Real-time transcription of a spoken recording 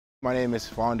My name is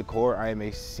Fawn Decor. I am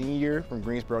a senior from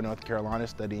Greensboro, North Carolina,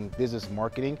 studying business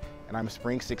marketing, and I'm a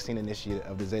Spring 16 initiate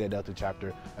of the Zeta Delta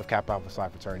chapter of Kappa Psi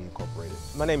Fraternity Incorporated.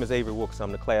 My name is Avery Wilkes.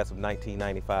 I'm the class of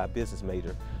 1995 business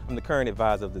major. I'm the current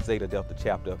advisor of the Zeta Delta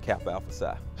chapter of Kappa Alpha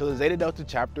Psi. So the Zeta Delta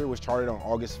chapter was chartered on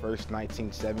August 1st,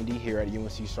 1970 here at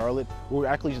UNC Charlotte. We were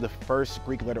actually the first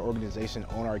Greek letter organization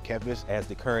on our campus. As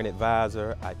the current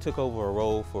advisor, I took over a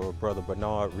role for Brother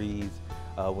Bernard Reeves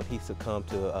when he succumbed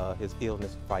to his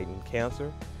illness fighting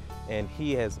cancer. And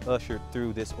he has ushered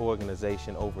through this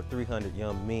organization over 300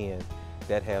 young men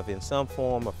that have in some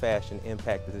form or fashion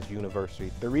impacted this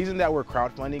university. The reason that we're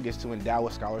crowdfunding is to endow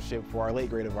a scholarship for our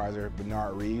late grade advisor,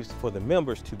 Bernard Reeves. For the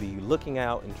members to be looking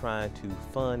out and trying to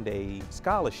fund a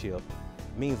scholarship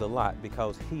means a lot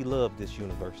because he loved this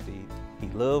university. He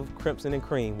loved crimson and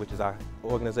cream, which is our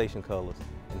organization colors,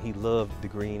 and he loved the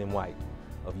green and white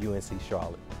of UNC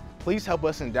Charlotte. Please help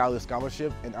us endow this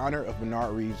scholarship in honor of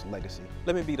Bernard Reeves' legacy.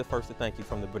 Let me be the first to thank you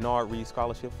from the Bernard Reeves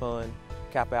Scholarship Fund,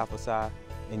 Kappa Alpha Psi,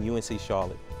 and UNC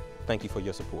Charlotte. Thank you for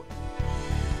your support.